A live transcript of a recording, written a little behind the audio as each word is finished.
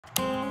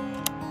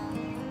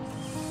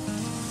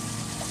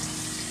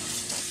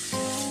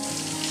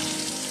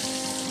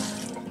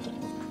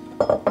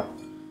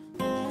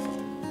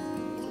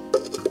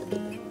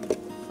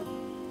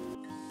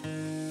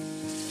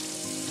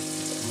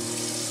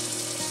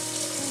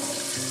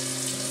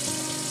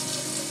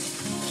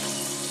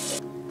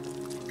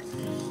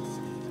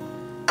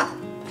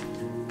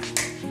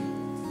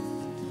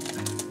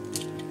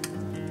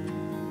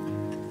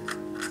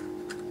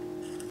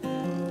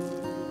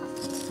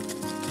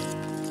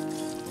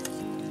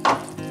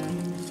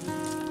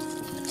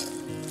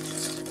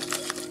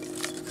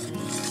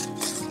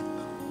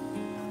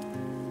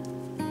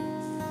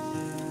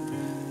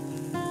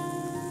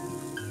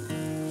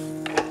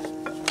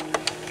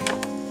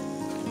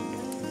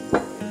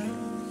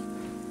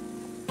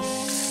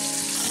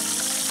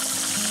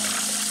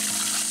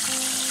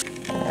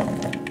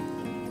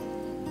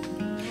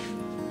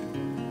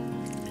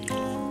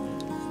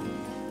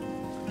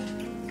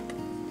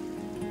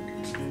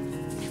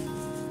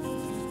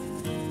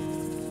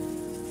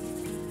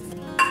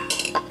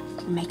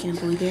I'm making a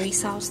blueberry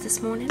sauce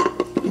this morning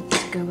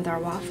to go with our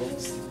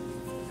waffles.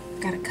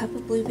 Got a cup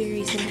of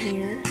blueberries in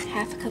here,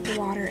 half a cup of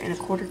water, and a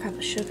 1/4 cup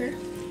of sugar.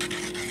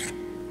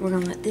 We're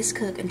gonna let this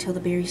cook until the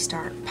berries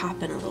start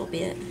popping a little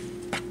bit.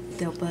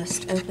 They'll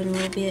bust open a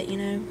little bit, you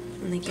know,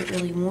 when they get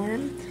really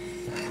warm.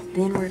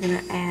 Then we're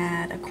gonna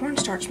add a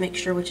cornstarch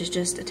mixture, which is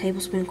just a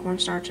tablespoon of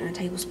cornstarch and a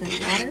tablespoon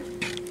of water.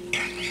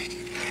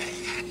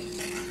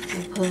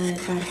 We'll put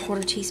about a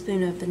 1/4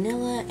 teaspoon of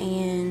vanilla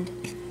and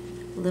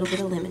a little bit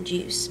of lemon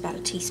juice, about a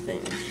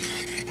teaspoon.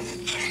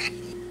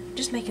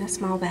 Just making a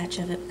small batch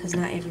of it because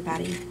not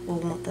everybody will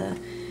want the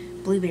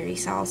blueberry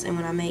sauce, and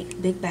when I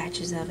make big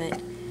batches of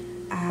it,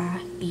 I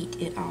eat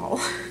it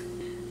all.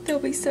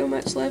 There'll be so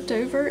much left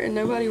over and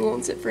nobody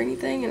wants it for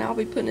anything, and I'll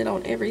be putting it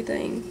on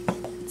everything.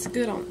 It's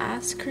good on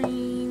ice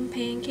cream,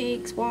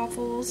 pancakes,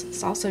 waffles.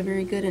 It's also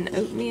very good in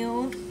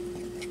oatmeal.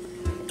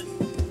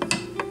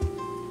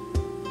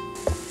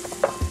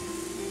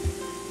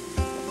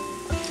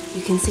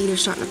 You can see they're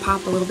starting to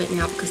pop a little bit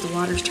now because the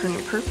water's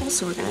turning purple,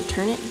 so we're going to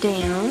turn it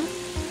down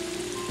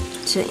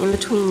to in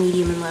between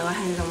medium and low. I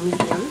had it on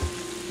medium.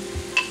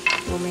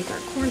 We'll make our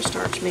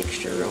cornstarch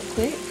mixture real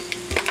quick.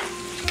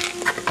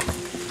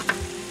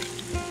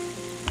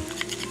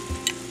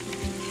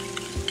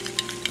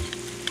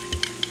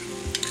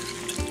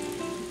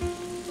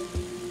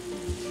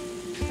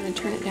 I'm going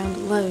to turn it down to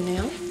low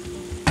now.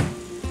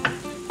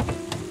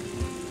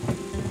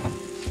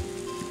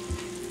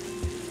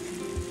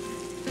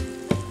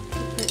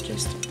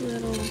 Just a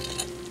little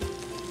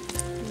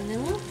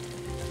vanilla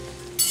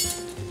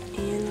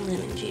and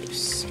lemon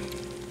juice.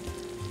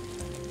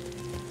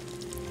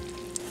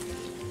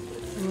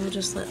 And we'll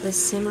just let this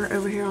simmer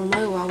over here on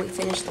low while we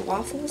finish the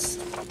waffles.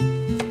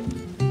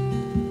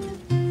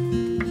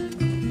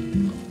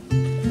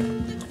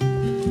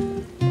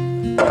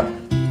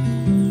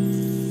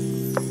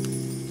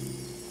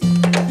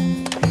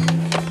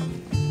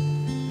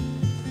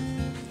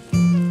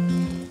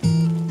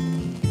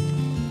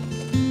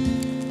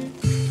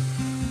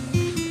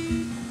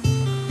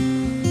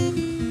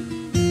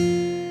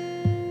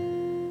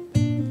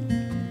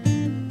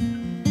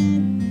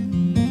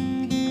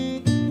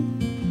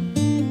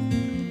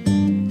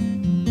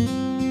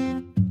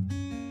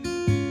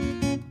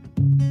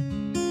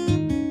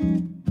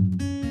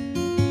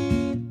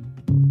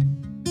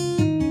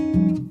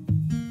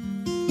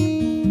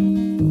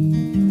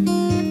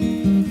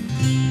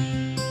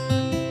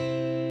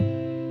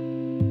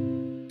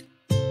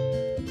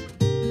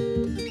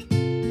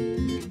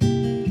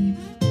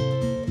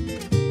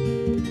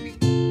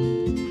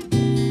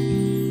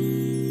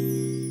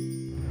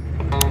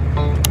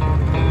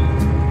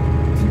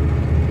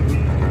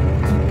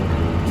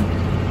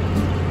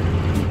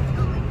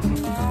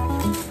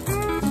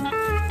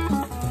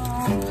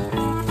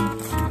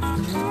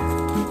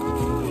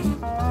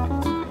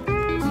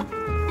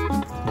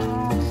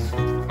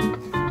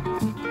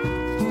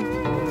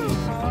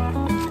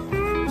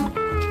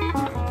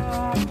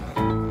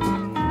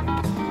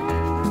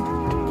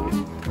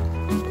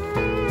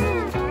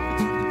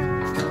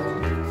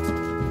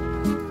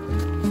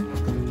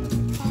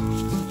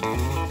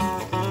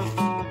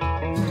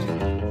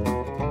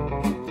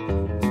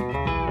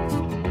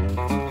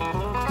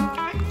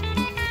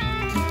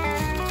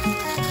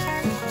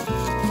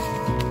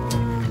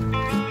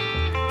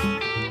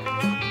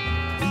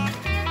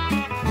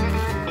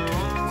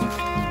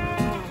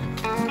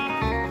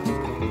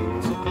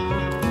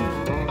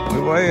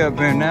 Way up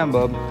here now,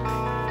 bub.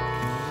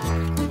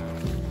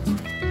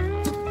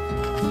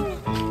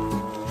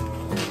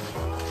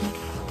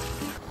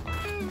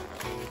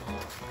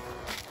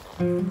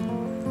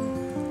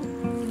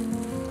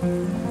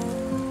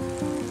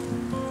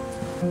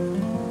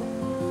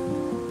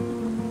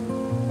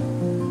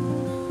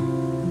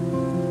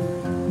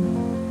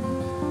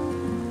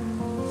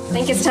 I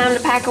think it's time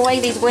to pack away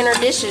these winter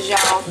dishes,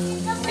 y'all.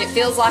 It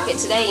feels like it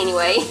today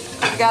anyway.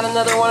 We got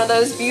another one of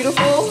those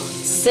beautiful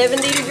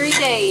 70-degree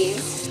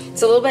days.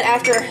 It's a little bit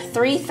after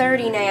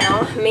 3:30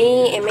 now.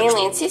 Me and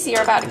Manly and Sissy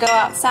are about to go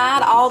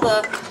outside. All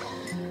the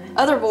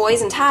other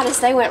boys and Titus,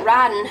 they went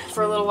riding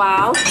for a little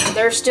while.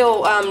 They're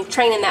still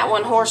training that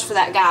one horse for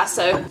that guy,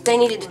 so they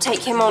needed to take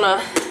him on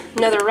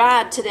another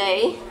ride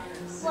today.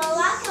 Well,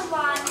 I can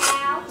ride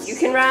now. You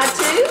can ride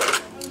too?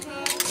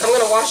 I'm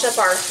going to wash up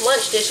our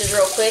lunch dishes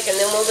real quick, and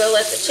then we'll go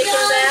let the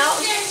chickens out.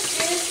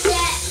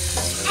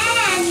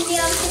 And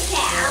milk the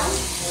cow.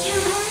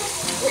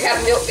 We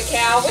have milked the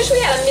cow. Wish we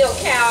had a milk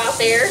cow out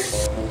there.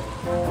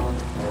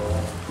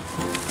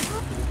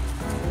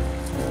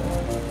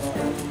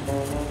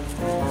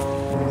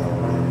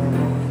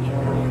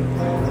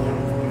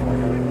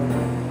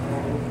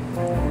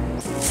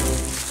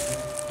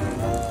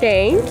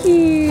 Thank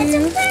you. It's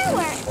a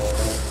flower.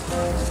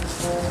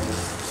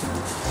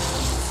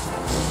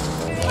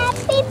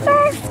 Happy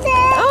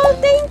birthday. Oh,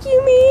 thank you,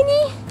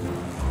 Minnie.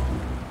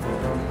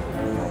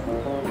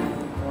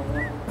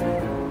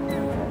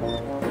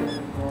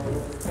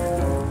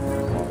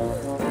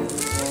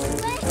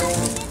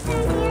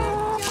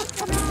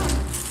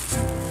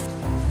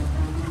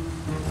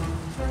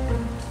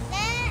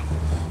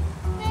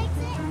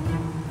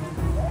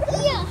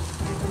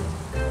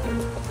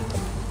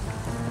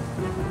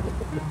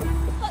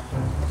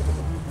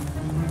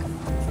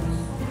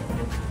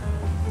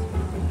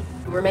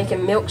 We're making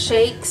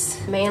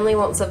milkshakes. Manly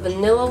wants a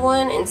vanilla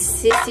one and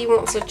Sissy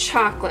wants a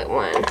chocolate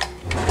one.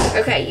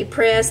 Okay, you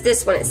press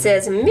this one. It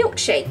says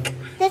milkshake.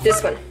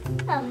 This one.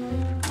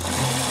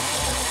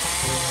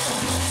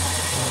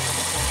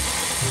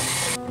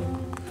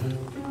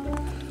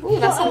 Ooh,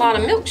 that's a lot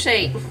of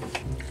milkshake.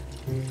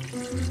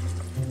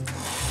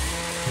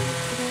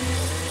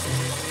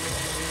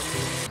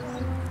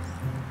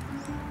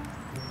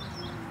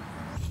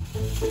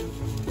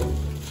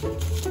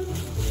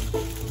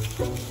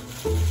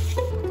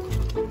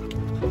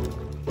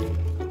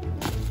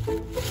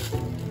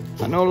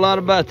 I know a lot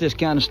about this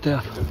kind of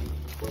stuff.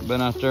 I've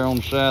been out there on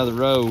the side of the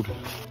road.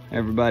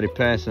 Everybody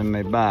passing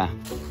me by.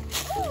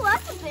 Ooh,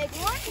 that's a big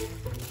one.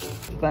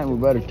 I think we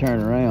better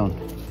turn around.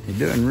 He's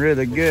doing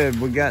really good.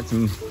 We got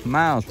some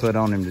miles put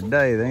on him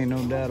today. There ain't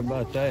no doubt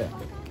about that.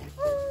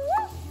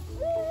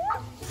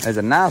 There's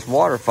a nice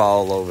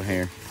waterfall over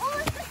here.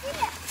 Oh, let's go see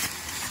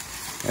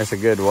it. That's a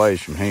good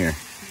ways from here.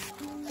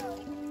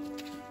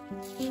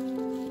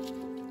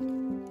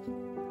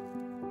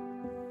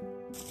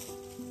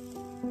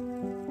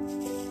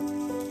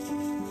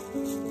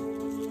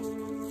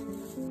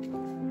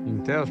 You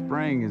can tell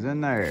spring is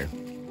in there.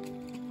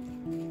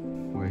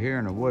 We're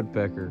hearing a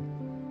woodpecker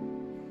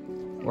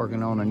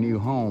working on a new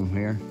home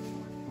here.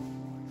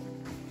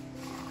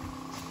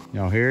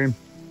 Y'all hear him?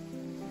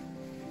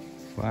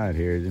 Quiet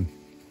hears him.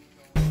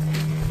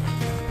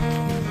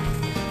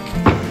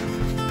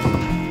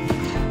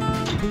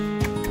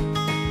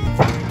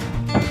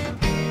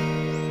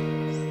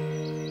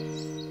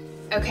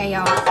 Okay,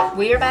 y'all,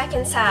 we are back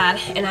inside,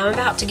 and I'm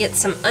about to get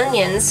some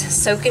onions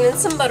soaking in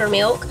some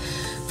buttermilk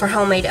for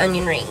homemade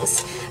onion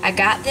rings. I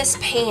got this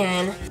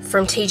pan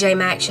from TJ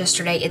Maxx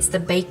yesterday. It's the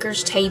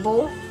Baker's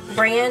Table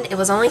brand. It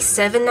was only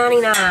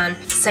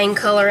 $7.99, same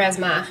color as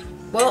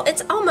well,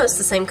 it's almost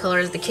the same color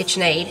as the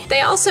KitchenAid.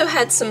 They also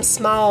had some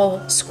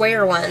small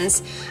square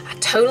ones. I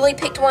totally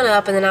picked one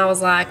up, and then I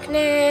was like,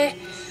 nah,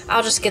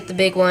 I'll just get the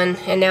big one,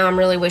 and now I'm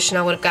really wishing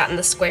I would have gotten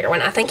the square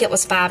one. I think it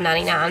was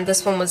 $5.99.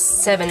 This one was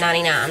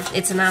 $7.99.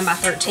 It's a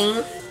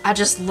 9x13. I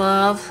just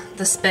love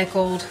the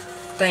speckled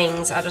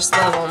things. I just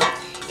love them.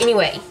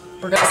 Anyway,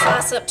 we're gonna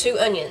slice up 2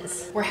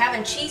 onions. We're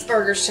having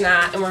cheeseburgers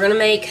tonight, and we're gonna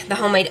make the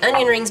homemade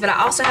onion rings, but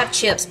I also have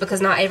chips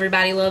because not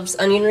everybody loves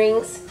onion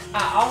rings.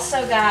 I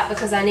also got,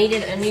 because I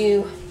needed a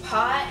new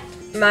pot,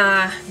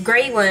 my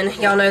gray one,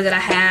 y'all know that I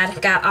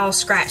had, got all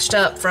scratched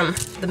up from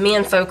the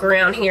men folk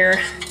around here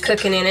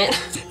cooking in it.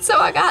 So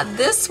I got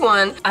this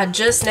one. I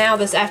just now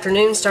this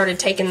afternoon started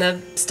taking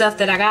the stuff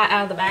that I got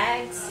out of the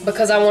bags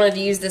because I wanted to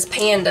use this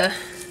pan to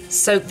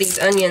soak these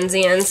onions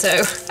in,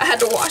 so I had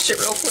to wash it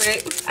real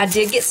quick. I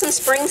did get some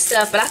spring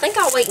stuff, but I think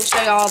I'll wait and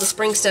show you all the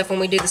spring stuff when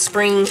we do the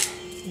spring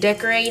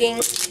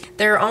decorating.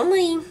 There are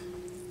only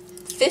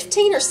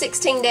 15 or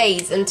 16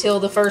 days until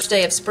the first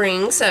day of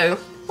spring, so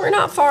we're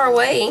not far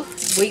away.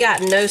 We got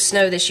no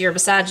snow this year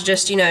besides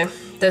just, you know,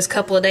 those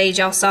couple of days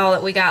y'all saw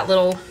that we got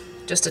little,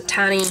 just a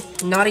tiny,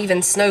 not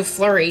even snow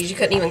flurries. You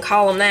couldn't even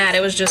call them that. It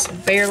was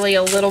just barely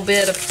a little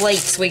bit of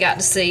flakes we got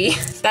to see.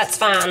 That's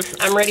fine.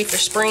 I'm ready for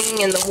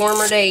spring and the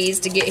warmer days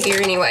to get here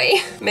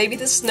anyway. Maybe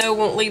the snow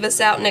won't leave us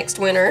out next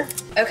winter.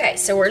 Okay,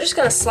 so we're just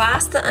gonna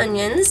slice the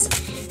onions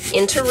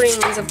into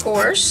rings, of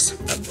course.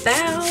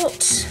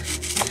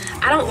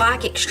 I don't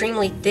like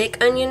extremely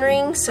thick onion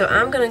rings, so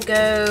I'm gonna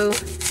go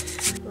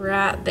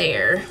right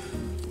there.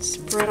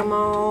 Spread them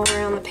all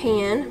around the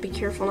pan. Be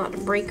careful not to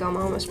break them.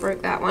 I almost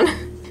broke that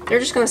one. They're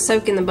just gonna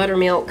soak in the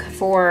buttermilk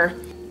for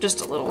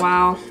just a little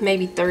while,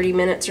 maybe 30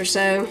 minutes or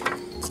so.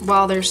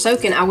 While they're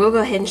soaking, I will go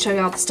ahead and show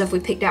y'all the stuff we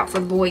picked out for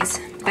the boys'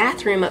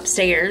 bathroom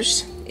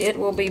upstairs. It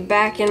will be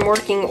back in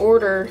working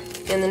order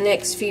in the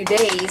next few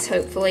days,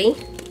 hopefully.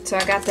 So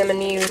I got them a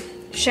new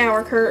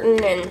shower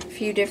curtain and a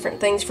few different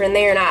things for in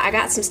there, and I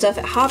got some stuff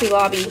at Hobby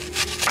Lobby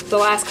the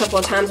last couple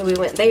of times we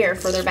went there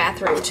for their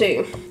bathroom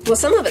too. Well,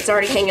 some of it's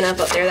already hanging up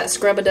there, that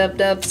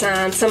scrub-a-dub-dub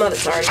sign. Some of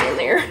it's already in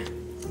there.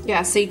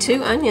 Yeah, see,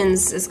 2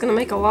 onions is gonna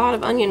make a lot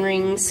of onion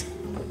rings.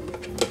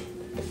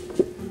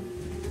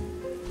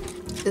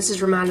 This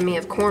is reminding me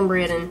of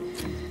cornbread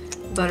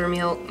and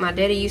buttermilk. My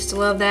daddy used to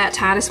love that.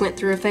 Titus went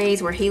through a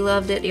phase where he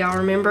loved it. Do y'all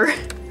remember?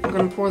 I'm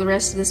gonna pour the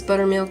rest of this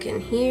buttermilk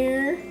in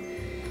here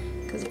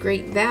because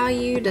Great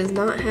Value does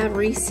not have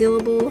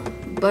resealable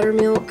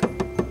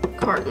buttermilk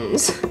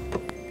cartons.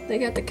 They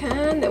got the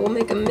kind that will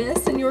make a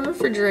mess in your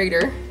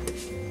refrigerator.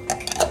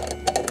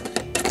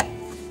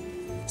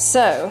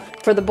 So,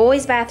 for the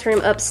boys' bathroom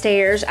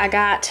upstairs, I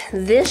got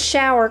this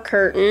shower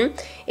curtain.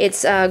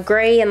 It's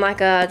gray and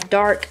like a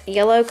dark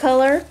yellow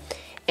color,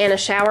 and a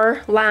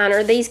shower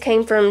liner. These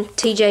came from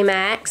TJ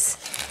Maxx,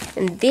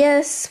 and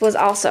this was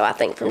also, I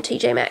think, from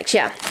TJ Maxx.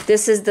 Yeah,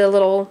 this is the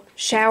little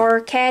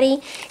shower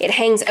caddy. It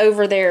hangs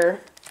over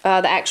there,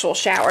 the actual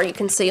shower. You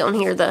can see on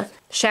here the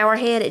shower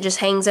head. It just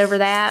hangs over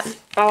that.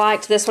 I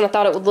liked this one. I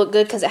thought it would look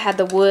good because it had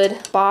the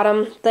wood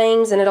bottom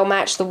things, and it'll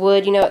match the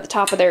wood, you know, at the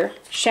top of their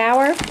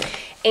shower.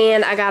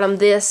 And I got them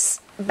this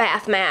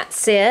bath mat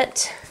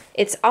set.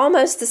 It's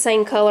almost the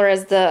same color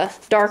as the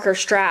darker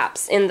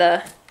stripes in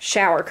the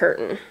shower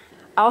curtain.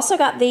 I also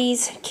got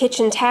these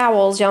kitchen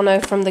towels, y'all know,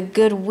 from the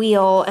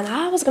Goodwill, and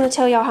I was going to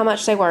tell y'all how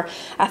much they were.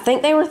 I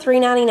think they were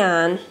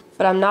 $3.99,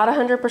 but I'm not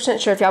 100%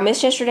 sure. If y'all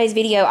missed yesterday's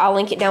video, I'll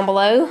link it down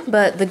below.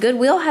 But the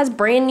Goodwill has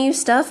brand new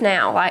stuff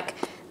now. Like,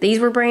 these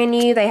were brand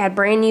new. They had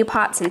brand new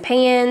pots and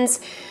pans,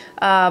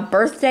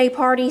 birthday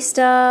party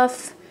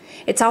stuff.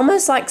 It's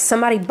almost like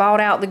somebody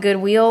bought out the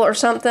Goodwill or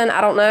something.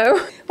 I don't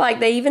know. Like,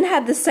 they even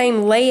had the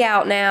same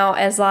layout now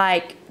as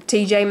like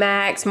TJ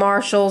Maxx,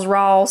 Marshalls,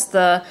 Ross,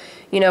 the,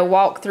 you know,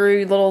 walk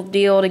through little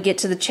deal to get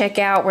to the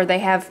checkout where they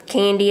have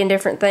candy and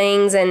different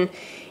things. And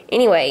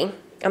anyway,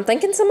 I'm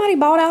thinking somebody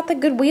bought out the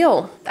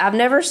Goodwill. I've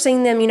never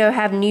seen them, you know,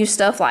 have new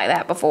stuff like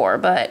that before,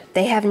 but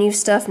they have new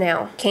stuff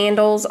now.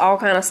 Candles, all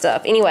kind of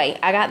stuff. Anyway,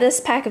 I got this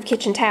pack of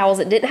kitchen towels.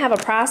 It didn't have a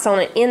price on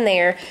it in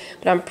there,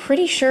 but I'm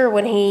pretty sure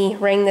when he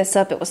rang this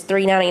up, it was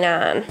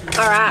 $3.99.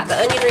 All right, the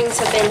onion rings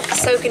have been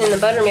soaking in the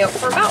buttermilk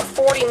for about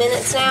 40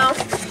 minutes now.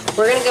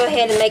 We're gonna go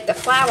ahead and make the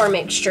flour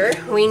mixture.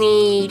 We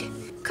need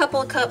a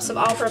couple of cups of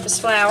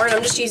all-purpose flour, and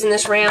I'm just using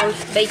this round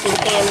baking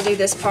pan to do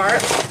this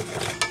part.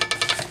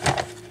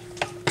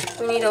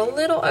 We need a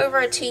little over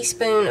a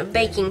teaspoon of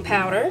baking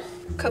powder,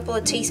 a couple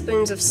of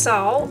teaspoons of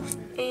salt,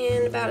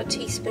 and about a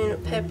teaspoon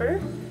of pepper.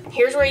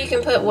 Here's where you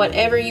can put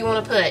whatever you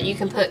want to put. You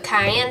can put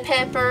cayenne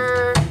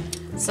pepper,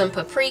 some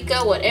paprika,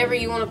 whatever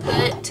you want to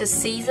put to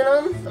season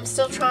them. I'm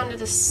still trying to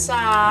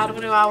decide what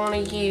do I want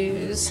to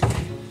use. I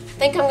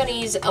think I'm going to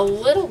use a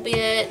little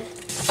bit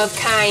of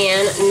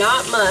cayenne,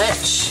 not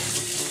much,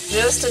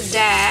 just a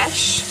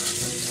dash.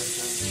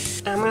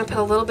 I'm going to put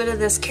a little bit of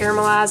this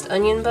caramelized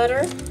onion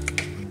butter.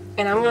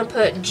 And I'm going to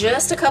put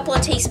just a couple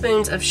of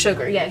teaspoons of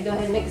sugar. Yeah, go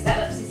ahead and mix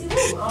that up.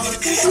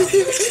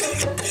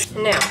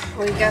 Now,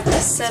 we've got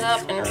this set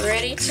up and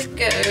ready to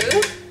go.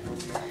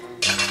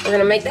 We're going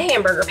to make the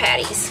hamburger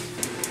patties.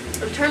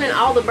 I'm turning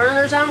all the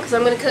burners on because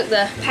I'm going to cook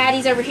the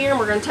patties over here and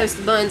we're going to toast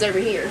the buns over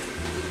here.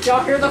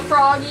 Y'all hear the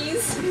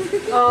froggies?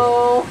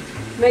 Oh,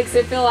 makes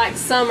it feel like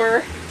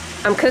summer.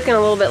 I'm cooking a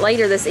little bit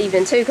later this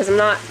evening too because I'm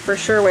not for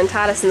sure when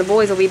Titus and the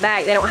boys will be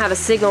back. They don't have a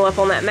signal up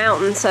on that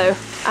mountain, so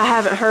I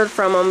haven't heard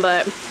from them,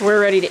 but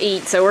we're ready to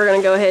eat, so we're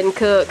gonna go ahead and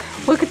cook.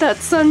 Look at that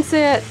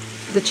sunset.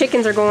 The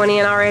chickens are going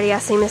in already. I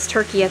see Miss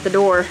Turkey at the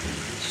door.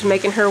 She's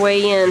making her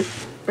way in.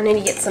 I need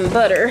to get some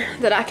butter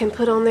that I can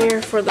put on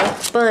there for the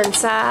bun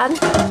side.